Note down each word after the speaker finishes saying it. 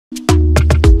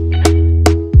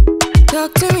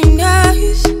Talk to me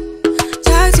nice,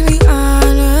 talk to me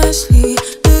honestly.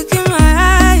 Look in my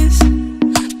eyes,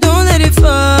 don't let it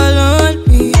fall on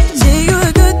me. Say you're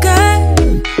a good guy,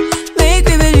 make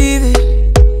me believe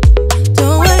it.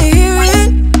 Don't wanna hear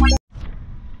it.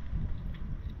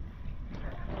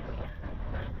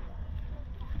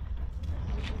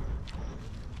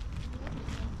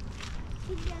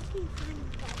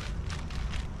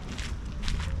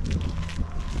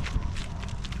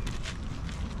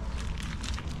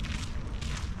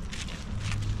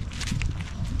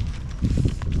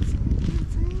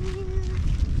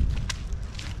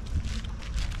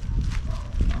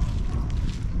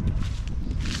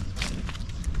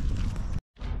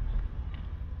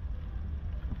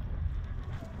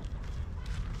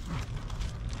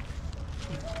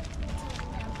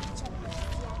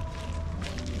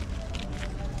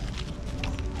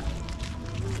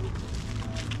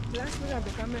 Last look at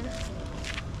the camera.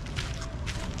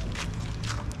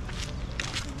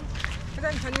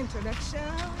 An introduction.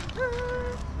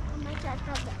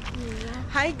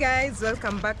 Hi guys,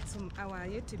 welcome back to our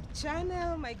YouTube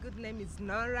channel. My good name is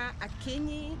Nora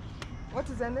Akinyi. What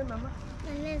is your name, Mama?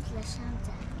 My name is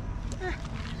Lashanta.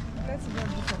 Let's go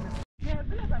this one.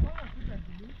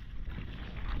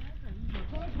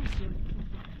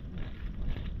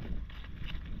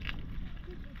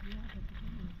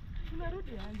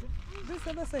 This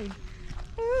other side.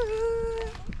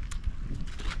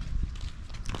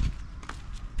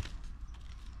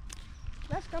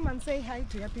 Let's come and say hi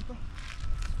to your people.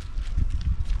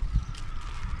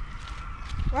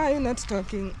 Why are you not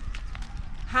talking?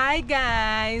 Hi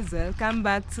guys, welcome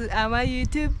back to our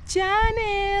YouTube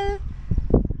channel.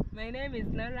 My name is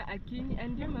Nora Akinyi,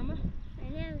 and your mama? My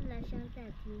name is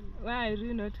Lashanta Akinyi. Why are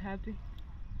you not happy?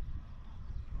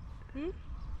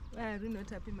 Why are you not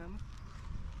happy, Mama?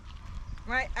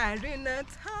 Why are you not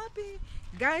happy?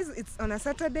 Guys, it's on a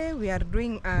Saturday. We are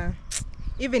doing a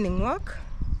evening walk.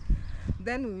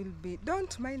 Then we will be,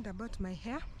 don't mind about my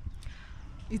hair.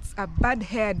 It's a bad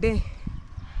hair day.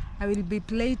 I will be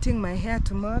plaiting my hair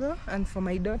tomorrow, and for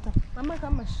my daughter. Mama,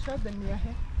 come and show them your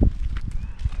hair.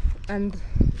 And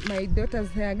my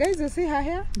daughter's hair. Guys, you see her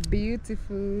hair?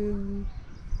 Beautiful.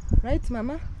 Right,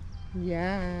 Mama?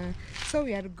 Yeah. So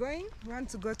we are going. We want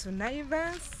to go to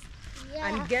Naivas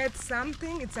and get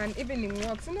something. It's an evening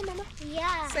walk. So, no, Mama?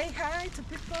 Yeah. Say hi to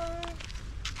people.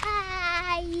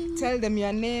 Hi. Tell them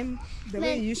your name, the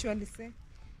way you usually say.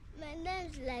 My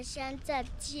name is Lashanta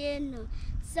Akinyi.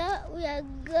 So we are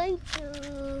going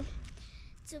to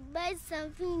buy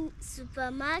something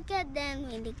supermarket, then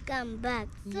when we come back.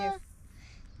 So, Yes.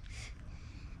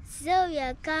 So we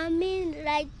are coming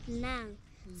right now.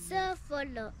 So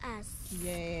follow us.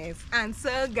 Yes. And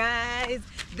so, guys,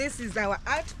 this is our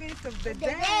outfit of the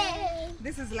day.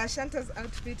 This is Lashanta's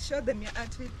outfit. Show them your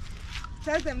outfit.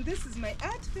 Tell them this is my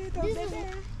outfit of the day.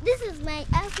 This is my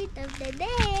outfit of the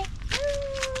day.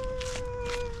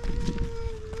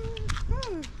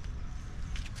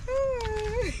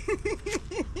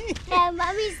 Yeah,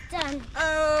 mommy's done.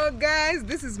 Oh, guys,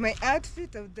 this is my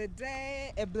outfit of the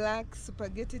day. A black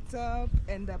spaghetti top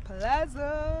and a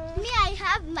palazzo. Me, I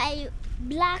have my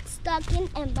black stocking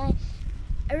and my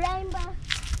rainbow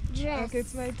dress. Okay,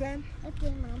 it's my turn.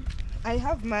 Okay, Mom. I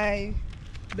have my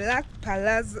black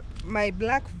palazzo, my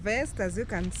black vest, as you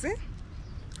can see,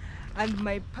 and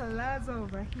my palazzo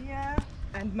over here,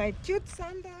 and my cute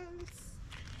sandals.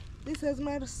 This is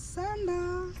my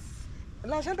sandals.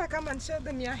 Lashanta, come and show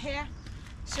them your hair.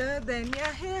 Show them your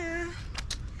hair.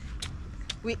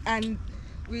 We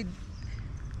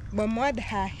bombed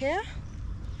her hair.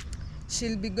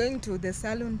 She'll be going to the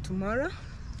salon tomorrow.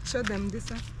 Show them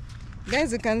this one.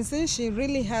 Guys, you can see she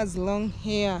really has long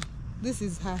hair. This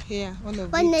is her hair, all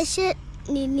of it.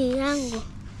 Nini yangu.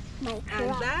 My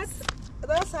And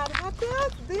those are her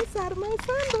clothes. These are my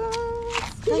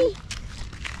sandals.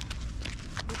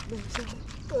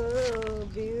 Oh,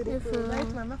 beautiful.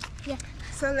 Right, Mama? Yeah.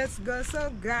 So let's go. So,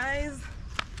 guys,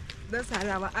 those are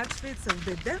our outfits of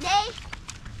the day.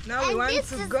 Now we want this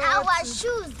to is go. our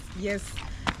shoes. Yes.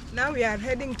 Now we are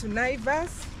heading to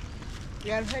Naivas.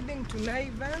 We are heading to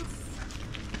Naivas.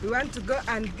 We want to go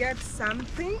and get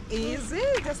something easy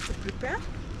just to prepare.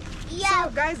 Yeah.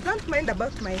 So guys, don't mind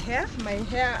about my hair. My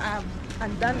hair, I've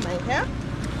undone my hair.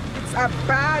 It's a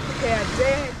bad hair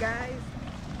day, guys.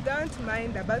 Don't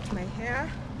mind about my hair.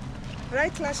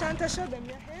 Right, Lashanta, show them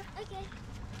your hair. Okay.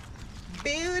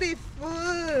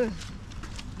 Beautiful.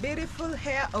 Beautiful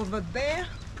hair over there.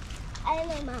 I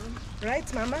know, Mom.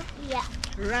 Right, Mama? Yeah.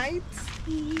 Right?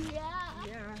 Yeah.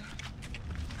 Yeah.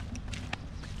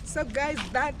 So guys,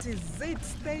 that is it.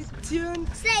 Stay tuned.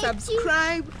 Stay tuned.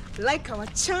 Subscribe. Like our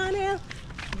channel.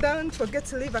 don't forget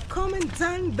to leave a comment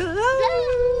down below.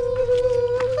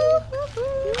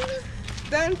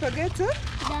 Don't forget to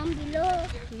Down below.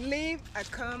 leave a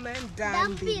comment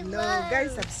down below. below.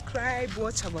 Guys, subscribe,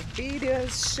 watch our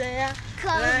videos, share,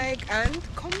 Comment. like,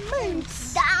 and comment.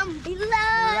 Down below.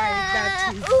 Right,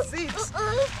 that is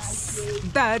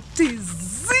it. That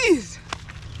is it.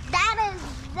 That is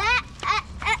that.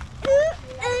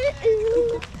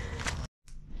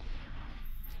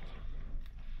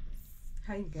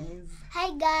 Hi guys.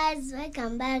 Hi guys,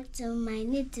 welcome back to my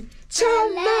YouTube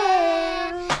Channel.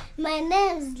 channel. My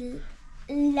name is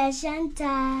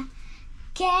Lashanta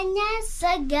Kenya.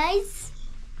 So guys,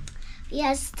 we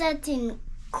are starting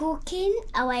cooking.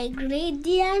 Our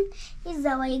ingredient is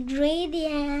our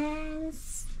ingredients.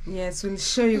 Yes, we'll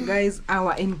show you guys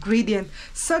our ingredient.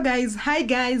 So guys, hi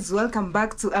guys, welcome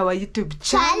back to our YouTube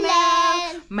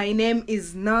channel. My name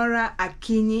is Nora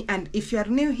Akinyi, and if you are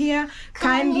new here,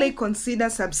 kindly consider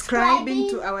subscribing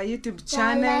to our YouTube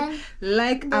channel,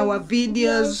 like our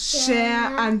videos,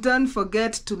 share, and don't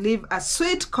forget to leave a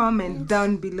sweet comment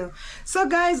down below. So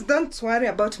guys, don't worry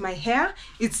about my hair.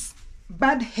 It's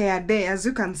bad hair day, as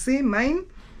you can see, mine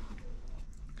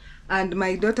and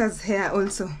my daughter's hair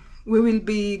also. We will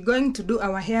be going to do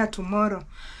our hair tomorrow.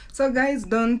 So guys,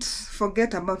 don't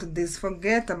forget about this,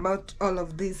 forget about all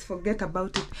of this, forget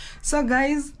about it. So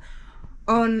guys,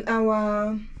 on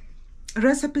our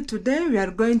recipe today, we are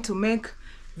going to make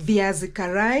viazi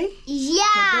karai. For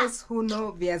Yeah. those who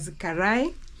know viazi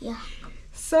karai. Yeah.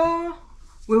 So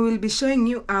we will be showing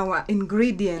you our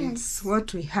ingredients,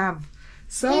 what we have.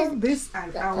 So Yes. these are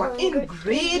our ingredients.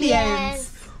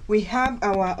 ingredients. We have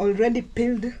our already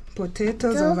peeled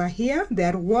potatoes over here. They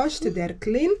are washed, they are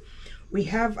clean. We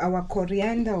have our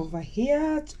coriander over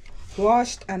here,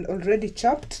 washed and already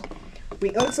chopped.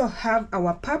 We also have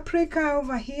our paprika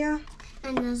over here.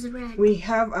 And it's red. We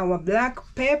have our black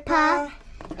pepper.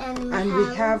 And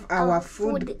we have our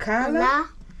food color.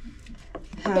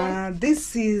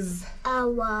 This is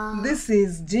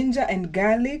ginger and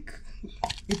garlic.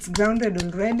 It's grounded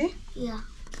already. Yeah.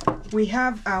 We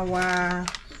have our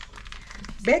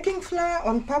baking flour,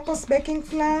 all-purpose baking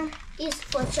flour. It's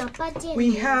for chapati.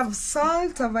 We have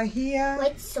salt over here.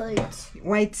 white salt.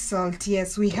 White salt,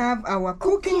 yes. We have our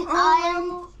cooking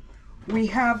oil. We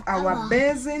have our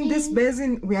basin. This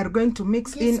basin we are going to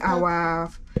mix in our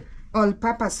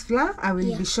all-purpose flour. I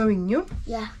will be showing you.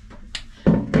 Yeah.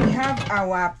 We have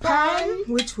our pan,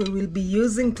 which we will be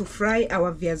using to fry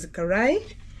our viazi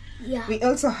karai. Yeah. We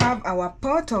also have our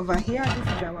pot over here.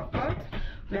 This is our pot.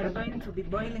 We are going to be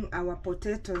boiling our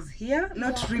potatoes here.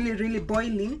 Not really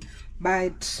boiling,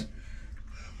 but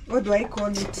what do I call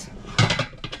it?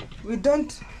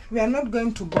 We are not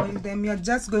going to boil them. We are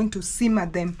just going to simmer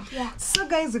them. Yeah. So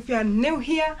guys, if you are new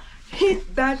here,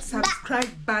 hit that subscribe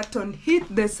button,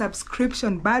 hit the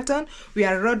subscription button. We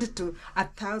are road to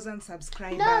 1,000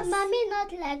 subscribers. No, mommy,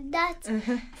 not like that.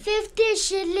 50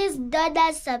 shillings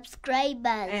dollar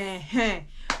subscribers.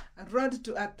 Road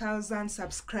to 1,000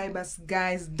 subscribers,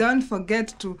 guys. Don't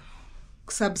forget to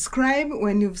subscribe.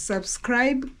 When you've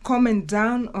subscribed, comment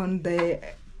down on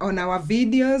our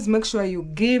videos. Make sure you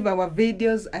give our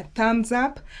videos a thumbs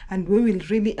up, and we will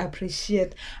really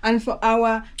appreciate. And for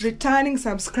our returning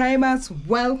subscribers,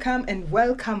 welcome and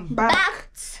welcome back.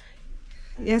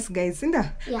 Yes guys,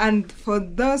 Cinda. Yeah. And for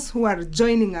those who are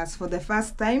joining us for the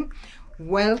first time,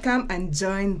 welcome and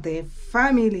join the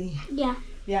family. Yeah.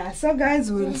 So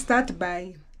guys, we'll start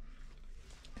by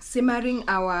simmering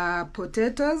our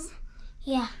potatoes.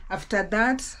 Yeah. After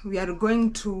that, we are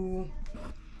going to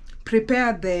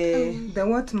prepare the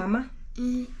what, mama?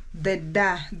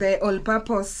 The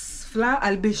all-purpose flour.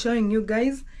 I'll be showing you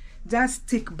guys, just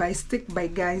stick by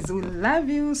guys. We love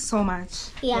you so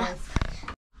much. Yeah. Yes.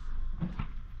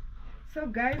 So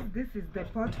guys, this is the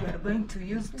pot we are going to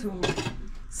use to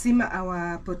simmer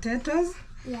our potatoes.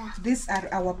 Yeah. These are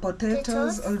our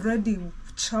potatoes already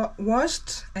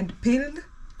washed and peeled.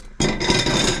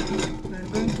 We're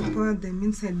going to pour them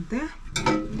inside there.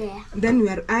 Then we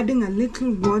are adding a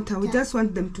little water. We just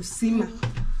want them to simmer.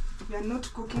 We are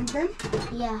not cooking them.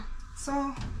 Yeah.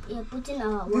 So You're putting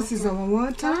our water. this is our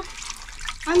water.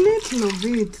 A little of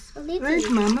it. Right,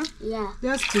 mama? Yeah.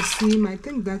 Just to simmer. I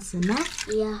think that's enough.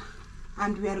 Yeah.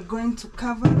 And we are going to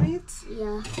cover it.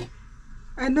 Yeah.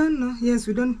 I don't know. Yes,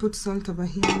 we don't put salt over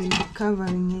here. We'll be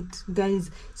covering it,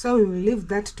 guys. So we will leave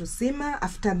that to simmer.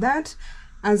 After that,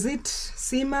 as it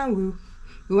simmer, we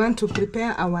want to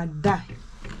prepare our dal.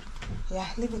 Yeah,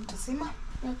 leave it to simmer.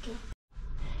 Okay.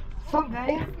 So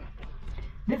guys,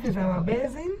 this is our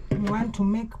basin. We want to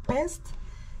make paste.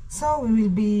 So we will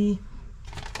be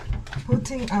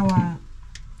putting our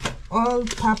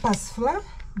all-purpose flour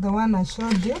the one I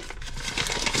showed you,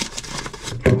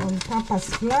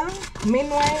 all-purpose flour.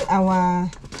 Meanwhile,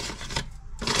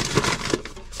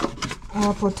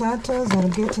 our potatoes are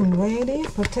getting ready.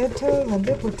 Potatoes, are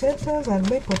they potatoes? Are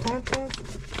they potatoes?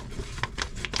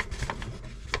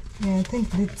 Yeah, I think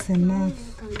that's enough.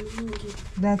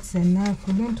 That's enough.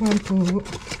 We don't want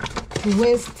to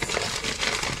waste.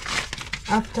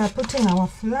 After putting our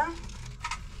flour,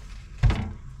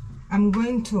 I'm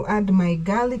going to add my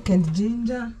garlic and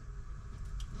ginger.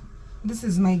 This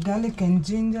is my garlic and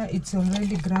ginger. It's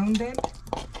already grounded.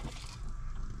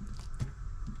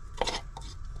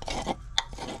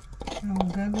 Our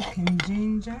garlic and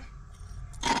ginger.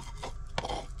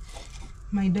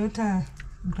 My daughter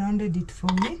grounded it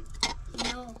for me.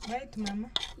 No. Right, Mama?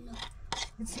 No.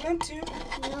 It's not you?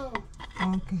 No.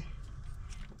 Okay.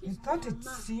 I thought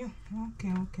it's you.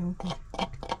 Okay.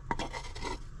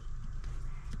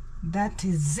 That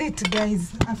is it,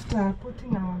 guys. After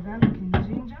putting our garlic and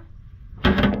ginger,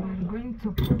 we're going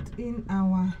to put in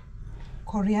our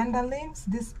coriander leaves.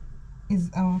 This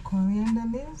is our coriander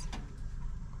leaves.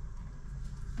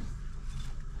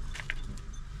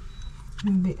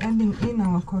 We'll be adding in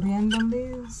our coriander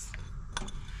leaves.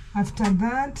 After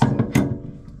that,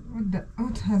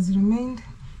 what has remained?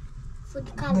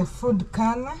 Food color. The food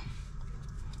color,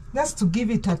 just to give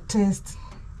it a taste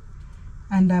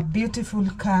and a beautiful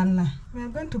color. We are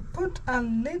going to put a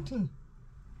little,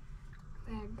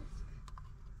 right?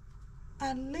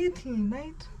 I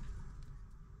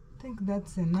think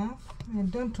that's enough. I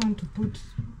don't want to put,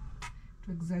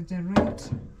 to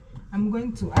exaggerate. I'm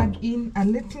going to add in a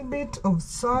little bit of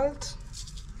salt.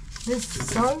 This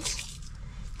salt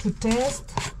to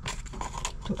taste,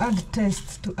 to add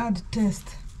taste.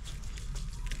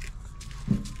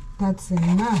 That's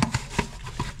enough.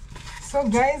 So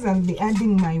guys, I'll be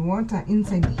adding my water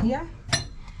inside here,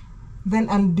 then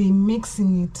I'll be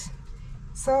mixing it.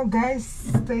 So guys,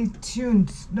 stay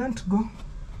tuned, don't go.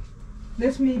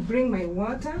 Let me bring my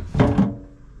water.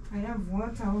 I have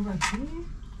water over here.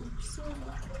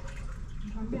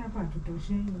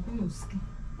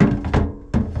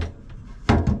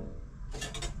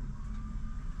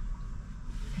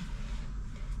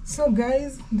 So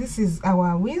guys, this is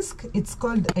our whisk. It's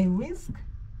called a whisk.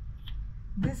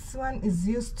 This one is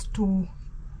used to,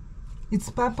 its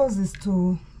purpose is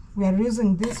to, we are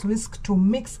using this whisk to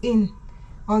mix in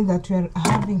all that we are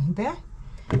having there.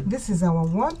 This is our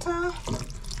water.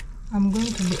 I'm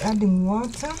going to be adding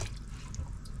water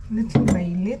little by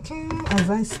little as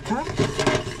I start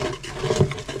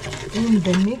in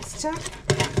the mixture.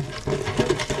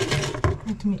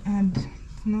 Let me add,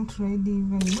 it's not ready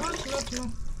even, not.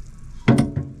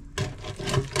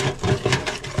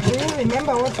 Do you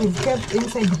remember what we've kept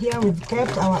inside here? We've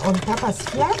kept our all-purpose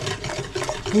flour,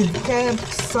 we've kept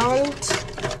salt,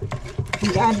 we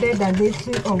added a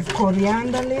little of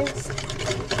coriander leaves,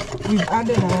 we've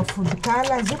added our food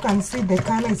color. As you can see, the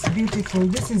color is beautiful.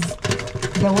 This is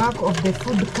the work of the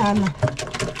food color.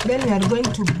 Then we are going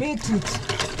to beat it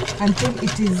until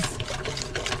it is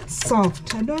soft.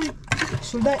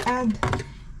 Should I add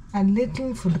a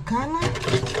little food color?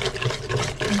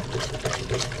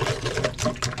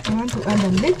 I want to add a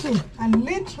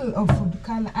little of food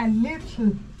color, a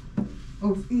little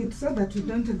of it, so that we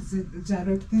don't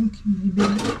exaggerate. Thank you, my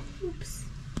baby. Oops.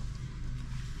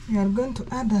 We are going to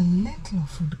add a little of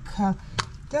food color,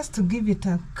 just to give it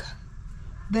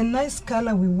the nice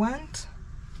color we want.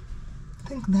 I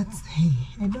think that's,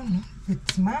 I don't know if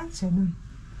it's much, I don't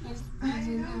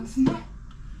know.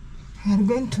 We are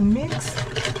going to mix.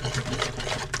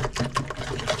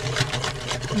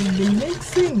 We'll be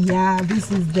mixing. Yeah, this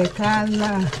is the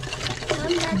color.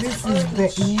 This is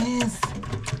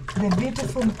the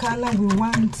beautiful color we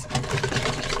want.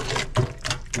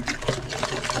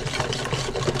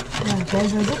 Yeah,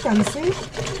 guys, as you can see,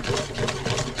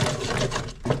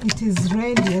 it is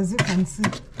ready. As you can see,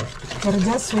 we're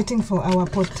just waiting for our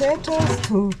potatoes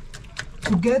to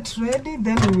get ready.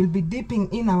 Then we will be dipping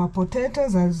in our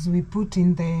potatoes as we put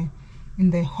in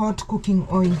the hot cooking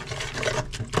oil.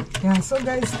 Yeah, so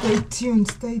guys, stay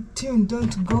tuned,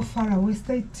 don't go far away,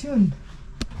 stay tuned.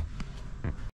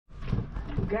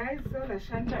 Guys, so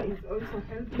Lashanta is also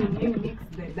helping me mix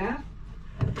the dough.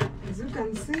 As you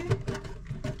can see,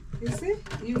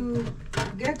 you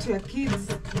get your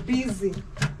kids busy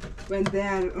when they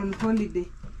are on holiday.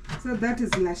 So that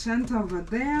is Lashanta over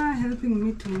there helping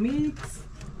me to mix.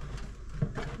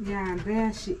 Yeah,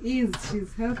 there she is.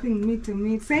 She's helping me to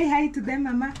mix. Say hi to them,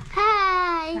 Mama.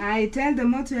 Hi. Hi, tell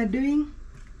them what you are doing.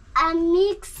 I'm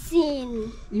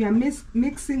mixing. You are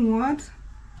mixing what?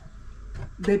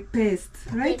 The paste.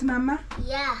 Right, Mama?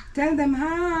 Yeah. Tell them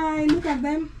hi. Look at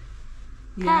them.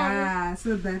 Yeah,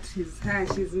 so that is her.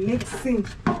 She's mixing.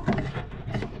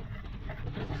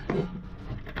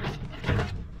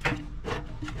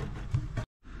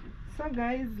 So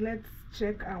guys, let's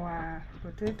check our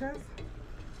potatoes.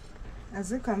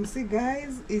 As you can see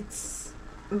guys, it's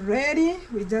ready.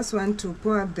 We just want to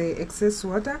pour the excess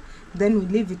water, then we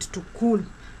leave it to cool.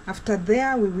 After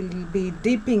there, we will be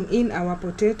dipping in our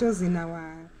potatoes in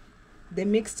the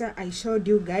mixture I showed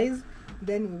you guys.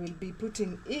 Then we will be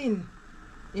putting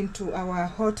into our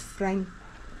hot frying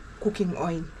cooking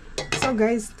oil. So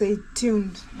guys, stay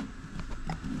tuned.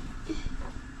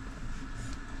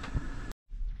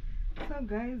 So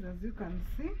guys, as you can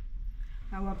see,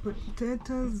 our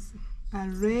potatoes are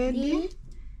ready.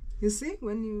 You see,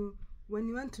 when you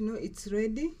want to know it's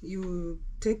ready, you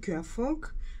take your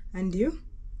fork and you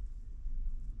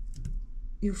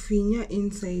finger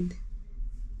inside,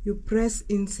 you press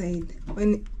inside.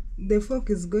 When the fork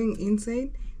is going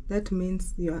inside, that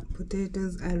means your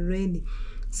potatoes are ready.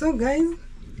 So guys,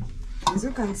 as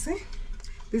you can see,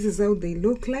 this is how they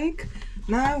look like.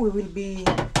 Now we will be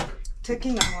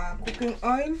taking our cooking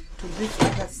oil to this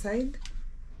other side.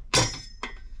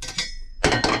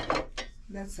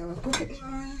 That's our cooking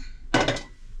oil.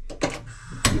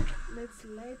 Let's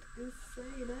light this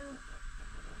side up.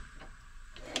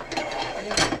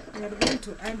 We are going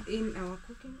to add in our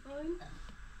cooking oil.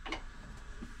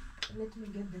 Let me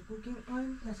get the cooking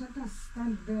oil. Let us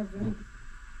stand there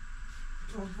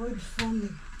to avoid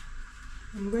falling.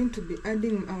 I'm going to be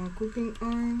adding our cooking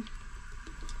oil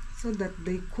so that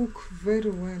they cook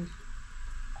very well.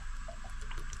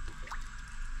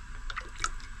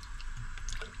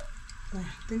 I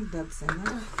think that's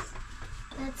enough.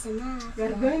 That's enough. We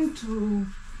are going to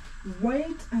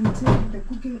wait until the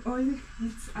cooking oil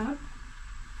heats up.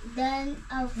 Then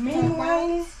after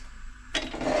Meanwhile,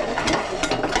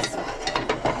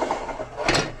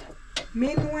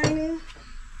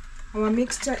 our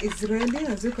mixture is ready.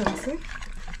 As you can see,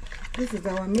 this is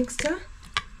our mixture.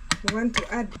 We want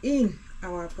to add in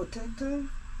our potato.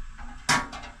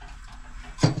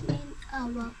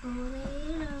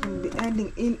 We'll be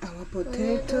adding in our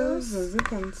potatoes. As you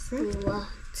can see,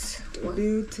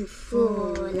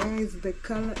 beautiful, guys. The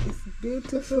color is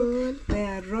beautiful.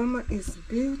 The aroma is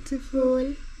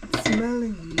beautiful.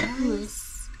 Smelling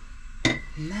nice.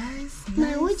 Nice.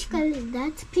 Now, which color is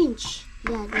that? Pink.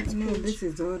 Yeah, that's No, pink. this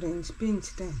is orange. Pink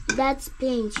then. That's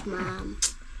pink, mom.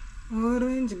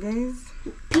 Orange, guys.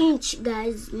 Pink,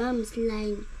 guys. Mom's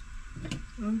lying.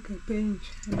 Okay, pink.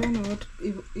 I don't know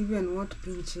even what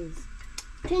pink is.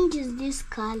 Pink is this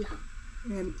color.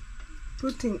 We are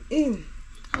putting in.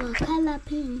 Our color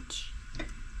pink.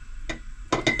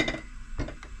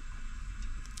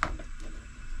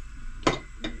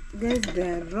 Guys,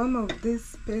 the aroma of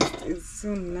this paste is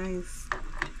so nice.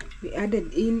 We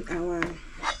added in our.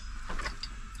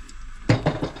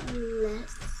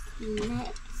 Let's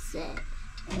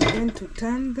I'm going to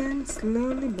turn them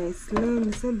slowly by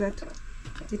slowly so that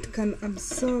it can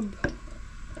absorb.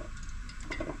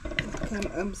 It can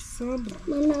absorb.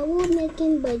 Mama, we're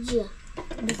making bhajia.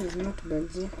 This is not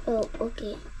bhajia. Oh,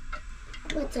 okay.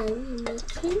 What are we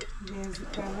making? Viazi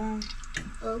karai.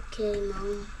 Okay,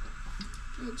 Mom.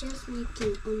 We're just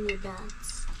making only that.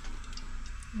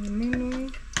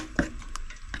 Meanwhile,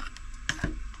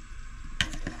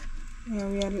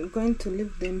 we are going to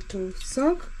leave them to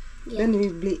soak. Yeah. Then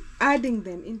we'll be adding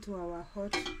them into our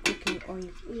hot cooking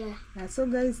oil. Yeah. So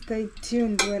guys, stay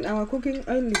tuned. When our cooking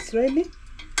oil is ready,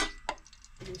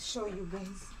 we'll show you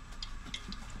guys.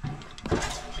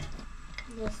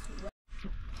 This way.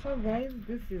 So guys,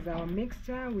 this is our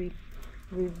mixture. We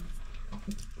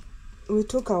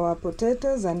took our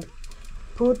potatoes and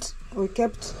we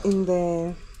kept in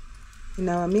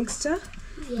our mixture.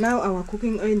 Yeah. Now our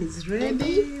cooking oil is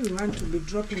ready. We want to be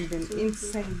dropping them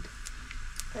inside.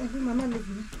 Mama, leave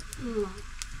me. No.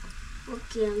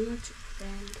 Okay, I'm not your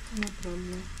friend. No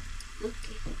problem.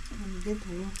 Okay. I'll get a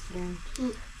new friend.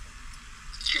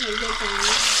 I'll get a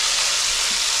new.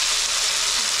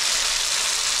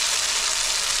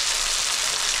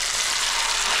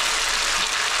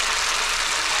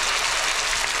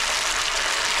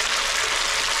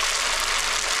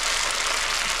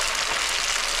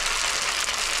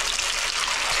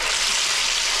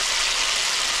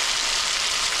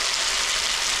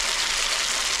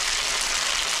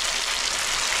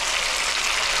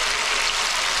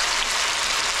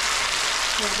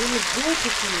 They're really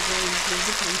beautiful, guys. As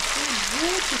you can see,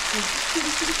 beautiful.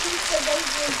 So they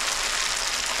just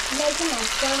making a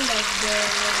sound of the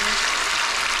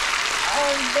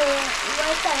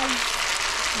water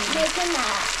making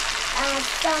a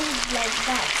sound like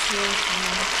that.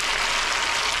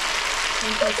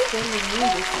 Santa's telling me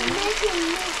this. Making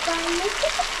me funny.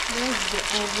 There's the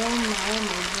aroma. Oh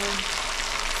my God.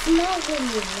 Smelling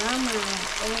the aroma.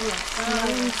 Oh my God.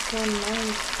 Smelling so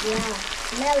nice. Yeah,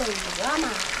 smelling the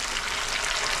aroma.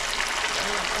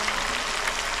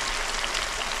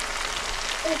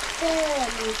 It's good.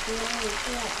 It's nice.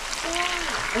 Yeah.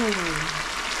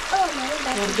 Oh my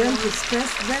God. We're going to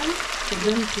stress them for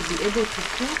them to be able to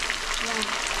cook. Yeah.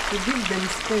 To give them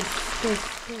space.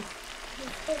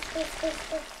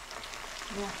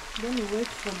 Yeah. Then we wait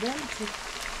for them to.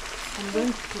 I'm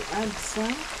going to add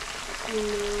some. A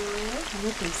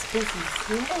little spaces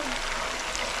here.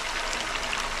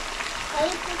 Are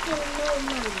you putting more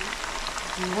money?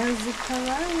 Viazi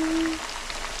karai.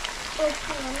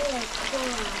 Okay,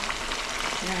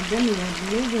 Yeah, then we are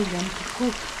leaving them to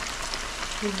cook.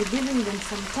 We'll be giving them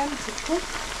some time to cook.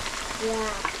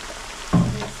 yeah.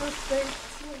 So stay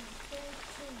tuned.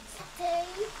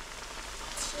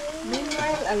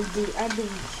 Meanwhile, I'll be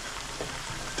adding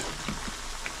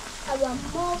Our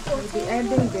more I'll be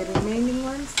adding the remaining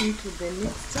ones into the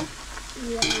mixture.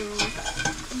 Yeah.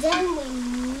 Then we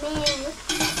mix.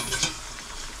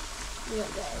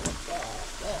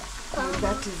 And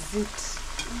that is it.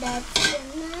 That's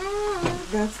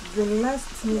enough. That's the last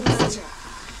mixture.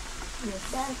 Yes.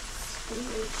 That's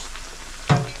finished.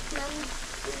 Now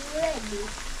ready.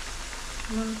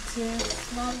 Not yet.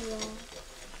 Not yet.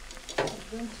 I'm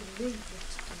going to leave it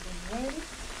to the ready.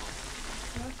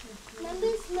 Maybe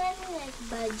it's smelling like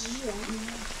bhajia.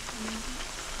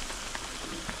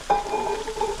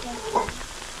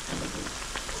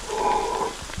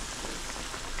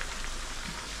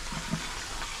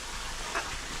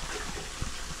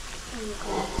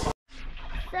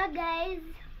 So guys,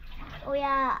 we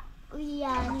are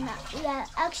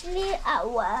actually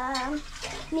our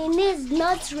Nini is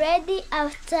not ready.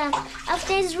 After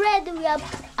it's ready, we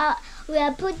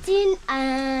are putting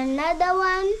another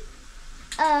one.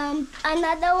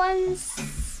 Another one's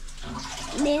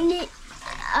Nini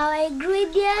our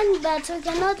ingredient, but we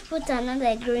cannot put another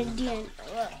ingredient.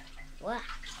 Wow.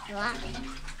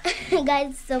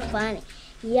 Guys, so funny.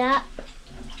 Yeah,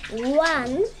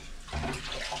 one.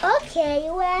 Okay,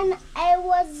 when I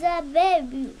was a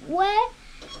baby, where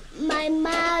my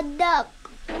mother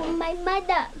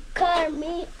carried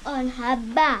me on her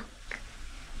back.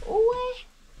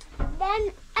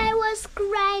 Then I was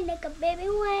crying like a baby.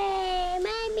 Where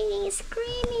mommy is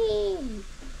screaming.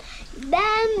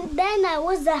 Then I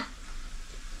was a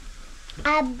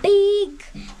big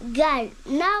girl.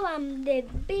 Now I'm the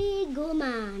big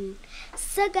woman.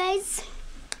 So guys,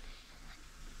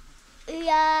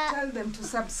 Tell them to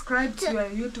subscribe to your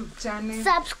YouTube channel.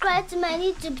 subscribe to my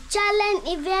YouTube channel.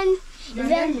 Your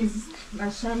name is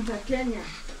Lashanta Kenyan.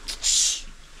 Shh.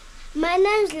 My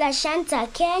name is Lashanta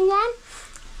Kenyan.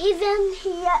 Even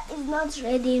here is not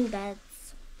ready, but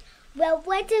we're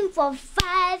waiting for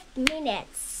 5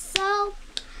 minutes. So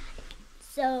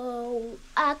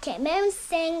okay, let me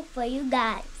sing for you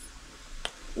guys.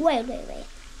 Wait.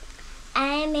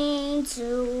 I need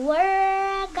to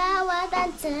work out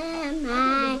the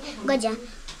time. Go, Jan.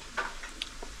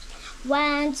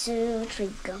 1, 2, 3,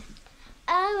 go.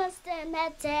 I was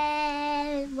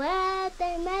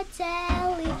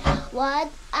tell you what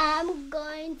I'm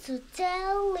going to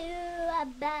tell you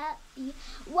about you.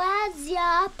 What's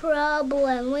your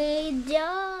problem with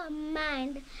your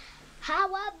mind? How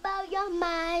about your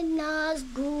mind was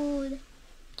good?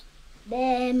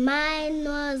 The mind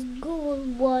was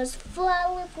good, was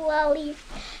flowy.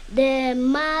 The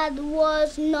mind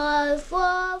was not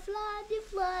for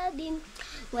flooding.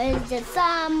 Was there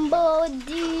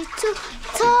somebody to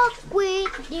talk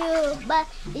with you, but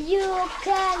you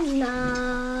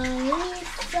cannot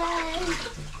listen?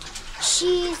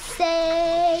 She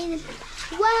said,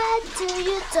 what do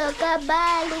you talk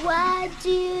about? What do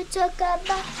you talk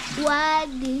about? What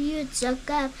do you talk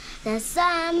about? There's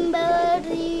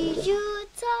somebody you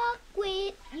talk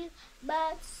with you,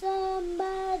 but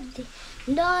somebody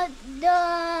not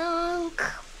dunk.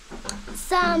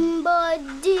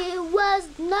 Somebody was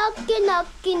knocking.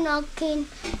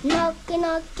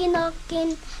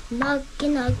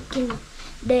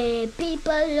 The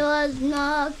people was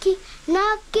knocking.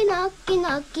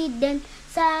 Then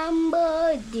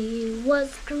somebody was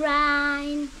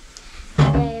crying.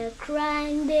 The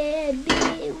crying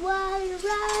baby was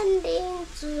running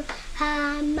to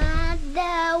her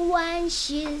mother when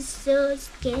she's so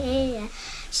scared.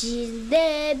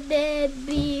 The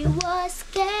baby was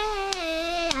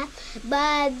scared,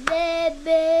 but the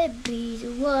baby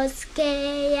was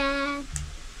scared.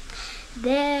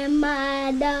 The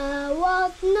mother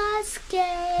was not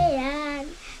scared.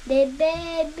 The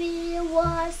baby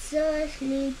was so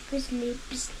sleepy,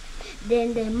 sleepy.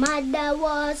 Then the mother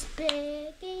was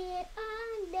playing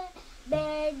on the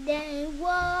bed and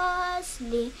was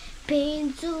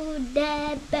sleeping to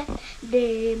the bed.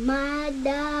 The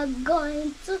mother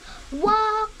going to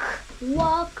walk,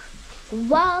 walk,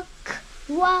 walk,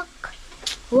 walk,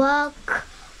 walk,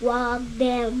 walk.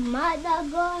 The mother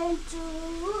going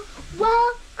to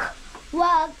walk,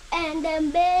 walk, and the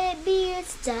baby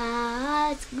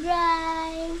starts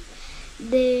crying.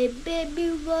 The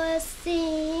baby was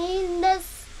seeing the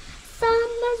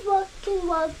someone's walking,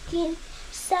 walking.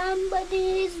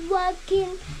 Somebody is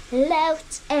walking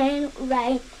left and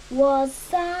right. Was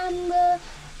somebody?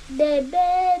 The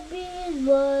baby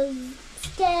was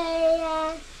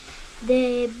scared.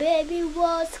 The baby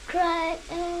was crying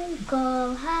and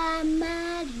called her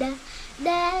mother.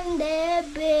 Then the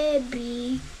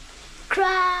baby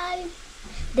cried.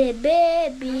 The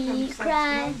baby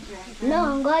cried.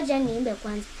 No, ngoja niimbe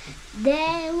kwanza.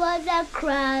 There was a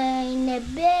crying, the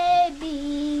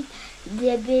baby.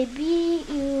 The baby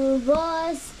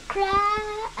was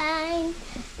crying.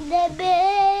 The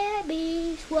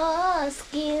baby was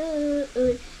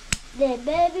cute. The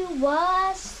baby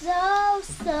was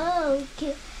so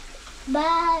cute.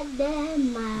 But the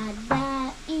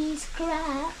mother is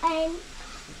crying.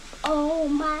 Oh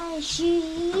my,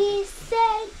 she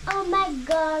said, oh my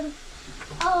God,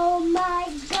 oh my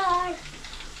God,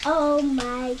 oh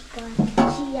my God.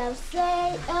 She has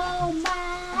said, oh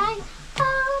my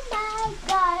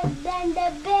God. Then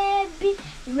the baby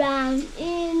ran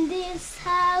in this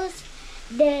house.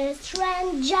 The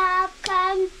stranger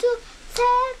come to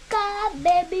take a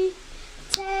baby,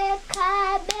 take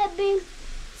a baby,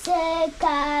 take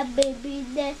a baby.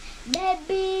 The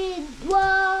baby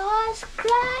was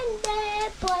crying.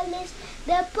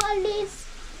 The police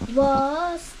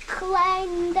was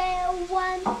crying.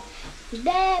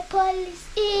 The police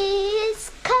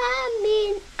is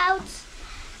coming out,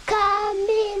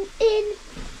 coming in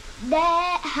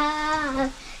the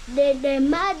house. The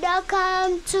mother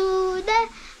come to the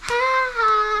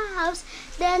house.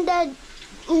 Then the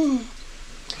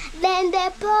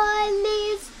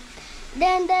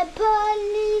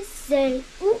police say,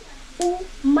 oh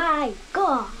my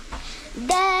God.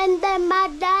 Then the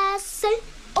mother say,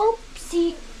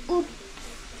 oopsie, oops,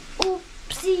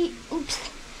 oopsie, oops.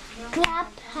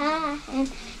 Clap her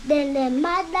hand. Then the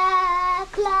mother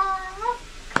clap,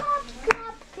 clap,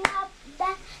 clap, clap.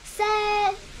 That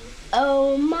say,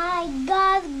 oh my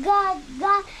God, God,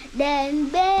 God. Then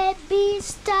baby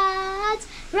starts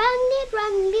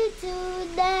running to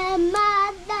the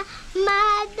mother.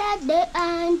 The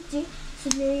auntie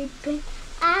sleeping.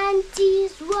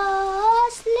 Aunties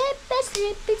was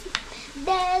sleeping.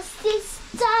 The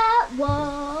sister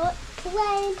was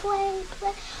playing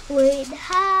with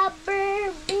her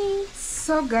baby.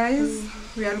 So guys,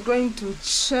 we are going to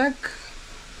check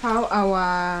how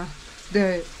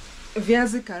the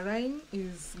viazi karai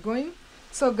is going.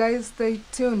 So guys, stay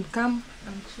tuned. Come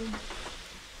and see.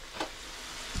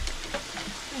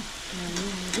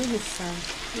 Really fun.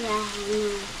 Yeah,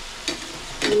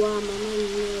 wow,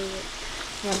 Mama,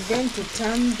 We are going to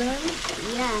turn them.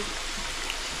 yeah.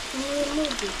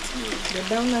 Move it. The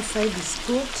downer side is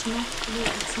cooked. No,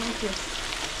 it's not yet.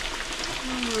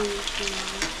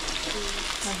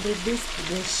 Have they disked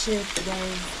the shape,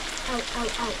 guys, Ow.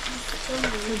 so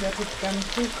that it can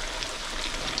cook.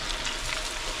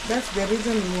 That's the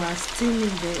reason we are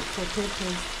steaming the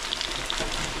potatoes,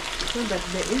 so that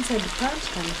the inside part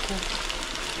can cook.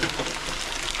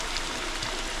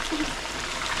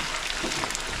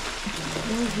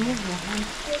 Move your hand.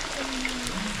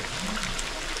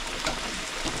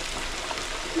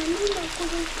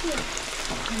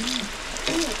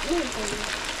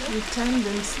 You turn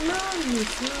them slowly,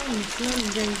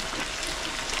 then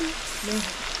the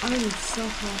oil is so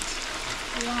hot.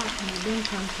 Yeah. And you don't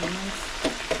compromise.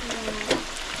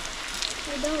 I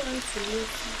don't want to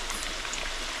leave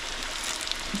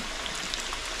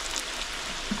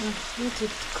Let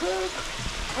it cook.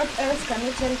 What else can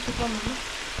you tell people, Mama?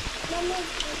 Mama,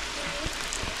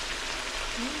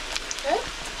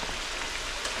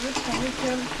 What can you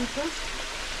tell people?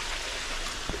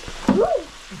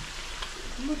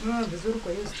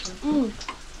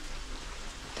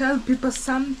 Tell people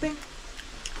something.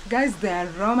 Guys, the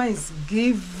aroma is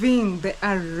giving. The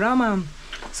aroma.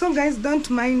 So guys, don't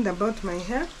mind about my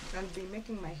hair. I'll be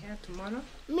making my hair tomorrow.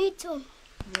 me too.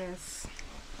 Yes.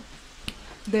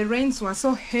 The rains were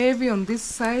so heavy on this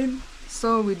side,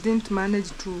 so we didn't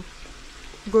manage to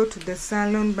go to the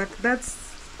salon, but that's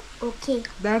Okay.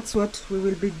 what we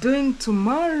will be doing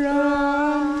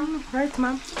tomorrow. Right,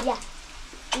 Mom? Yeah.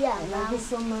 Yeah, I love you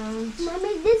so much.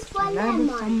 Mommy, this for I love you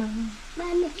so lemon. much.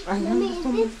 Mommy, I love mommy, you is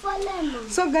so this much. for lemon?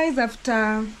 So guys,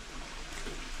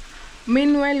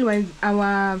 meanwhile, while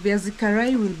our viazi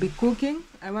karai will be cooking,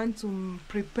 I want to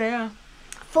prepare.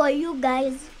 For you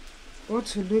guys. What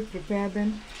should we prepare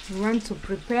then? We want to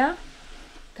prepare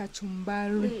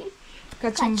kachumbari.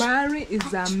 Kachumbari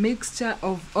is a mixture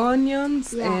of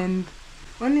onions and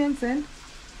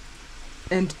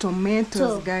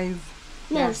tomatoes, guys.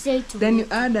 No, say to Then me. you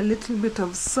add a little bit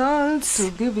of salt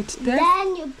to give it taste.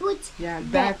 Then you put Yeah, the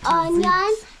that is onion.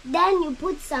 it. Then you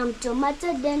put some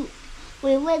tomato. Then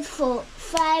we wait for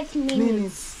 5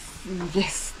 minutes.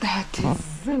 Yes, that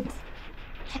is it.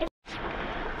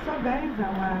 So guys,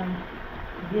 our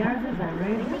viazis are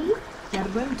ready. We are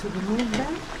going to remove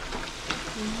them.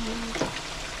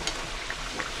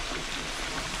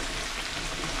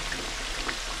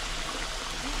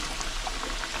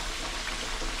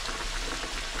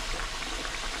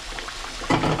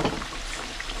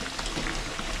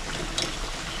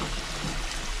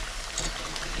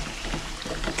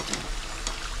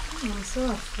 I'm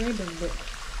so afraid of the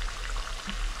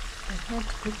hot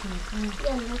cooking oil.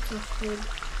 Yeah, I'm not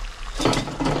afraid.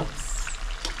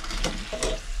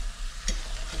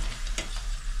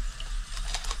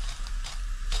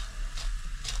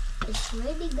 It's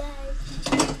ready,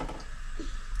 guys.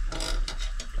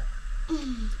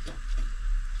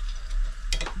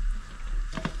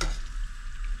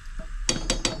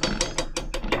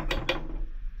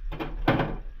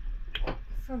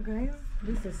 So guys,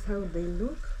 this is how they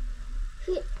look.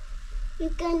 You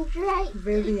can try.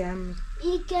 Very yummy.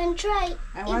 You can try.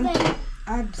 I want to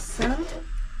add some.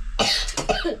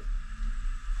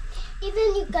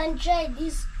 Even you can try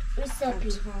this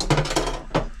recipe.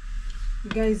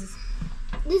 Guys,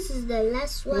 This is the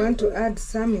last we one. want to add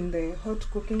some in the hot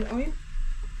cooking oil.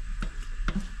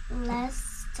 Let's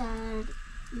start.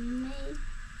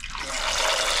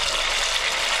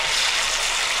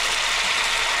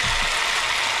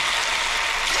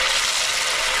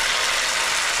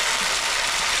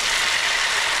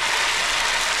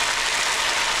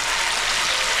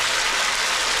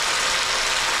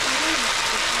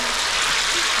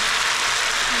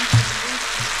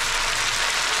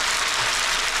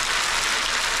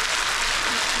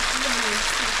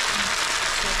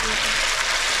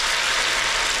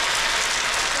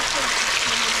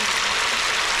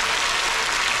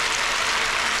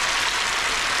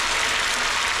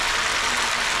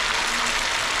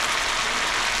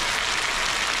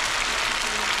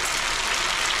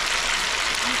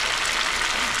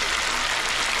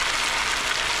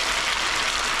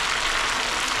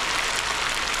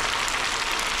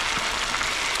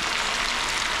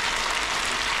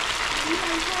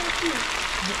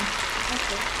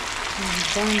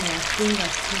 Down your finger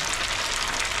too.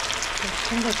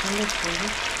 Finger for you.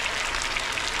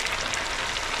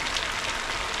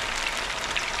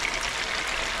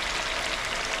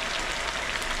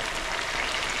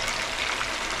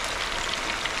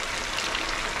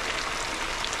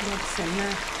 That's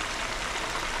enough.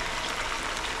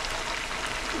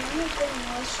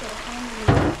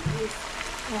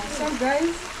 So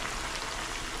guys,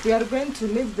 we are going to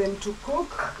leave them to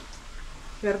cook.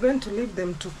 We are going to leave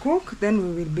them to cook, then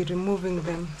we will be removing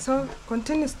them. So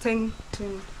continue staying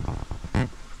tuned.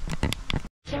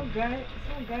 So guys,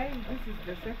 this is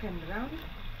the second round.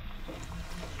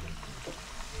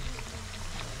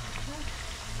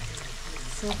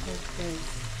 So hot,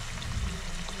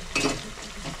 guys.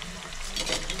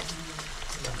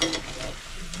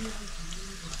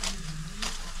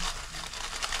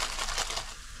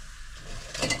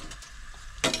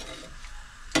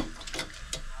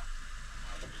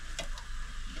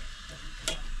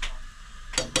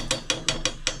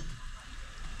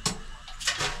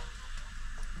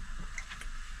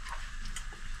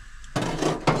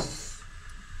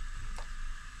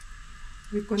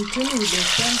 We continue with the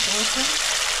same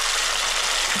pattern.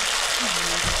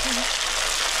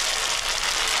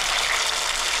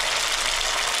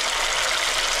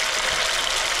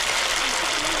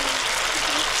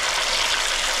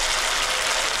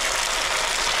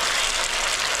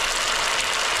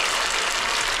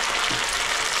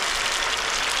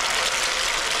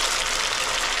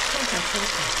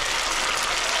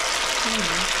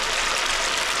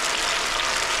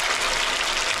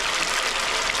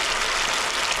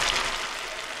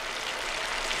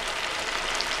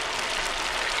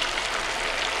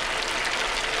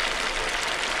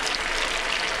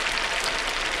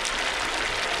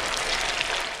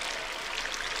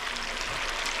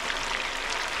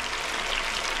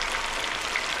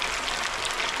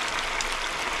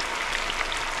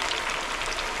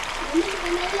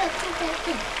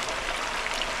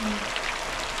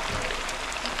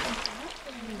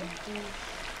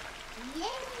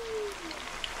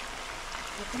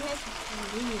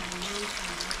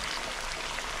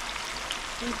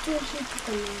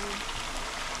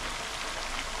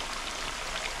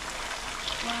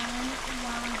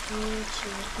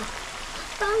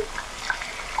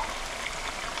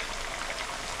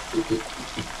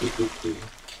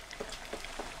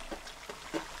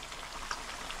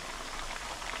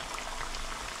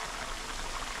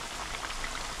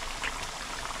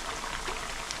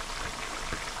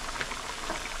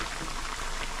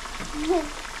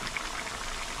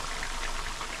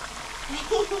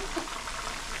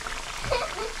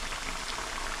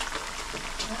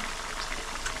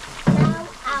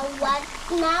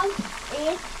 Now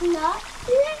it's not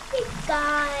ready,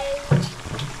 guys.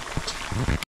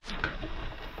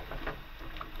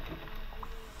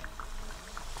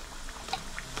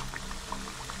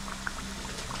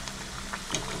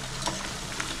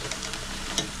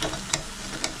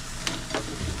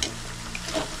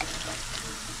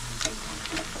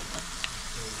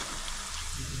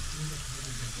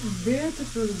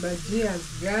 Beautiful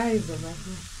bajias, guys, over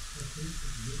here.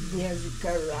 Viazi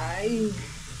karai.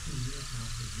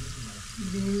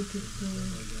 Beautiful.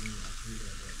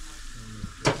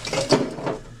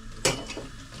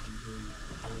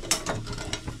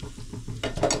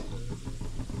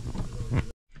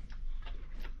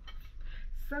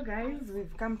 So guys,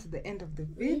 we've come to the end of the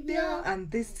video, and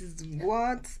this is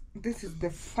the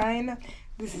final.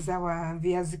 This is our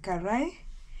viazi karai.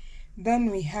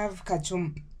 Then we have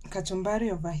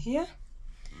kachumbari over here.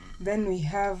 Then we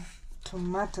have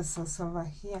tomato sauce over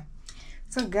here.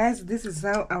 So guys, this is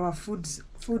how our food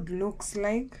looks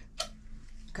like.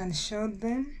 You can show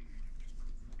them.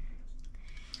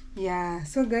 Yeah,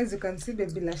 so guys, you can see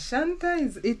baby Lashanta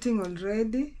is eating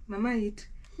already. Mama, eat.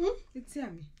 It's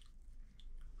yummy.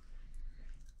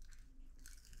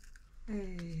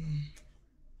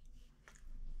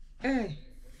 Hey.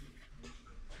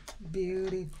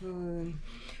 Beautiful.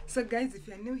 So guys, if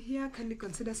you're new here, kindly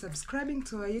consider subscribing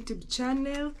to our YouTube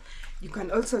channel. You can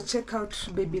also check out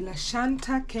baby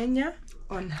Lashanta Kenya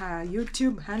on her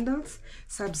YouTube handles.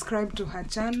 Subscribe to her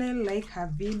channel, like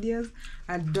her videos,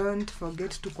 and don't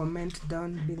forget to comment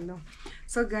down below.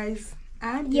 So guys,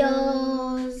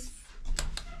 adios.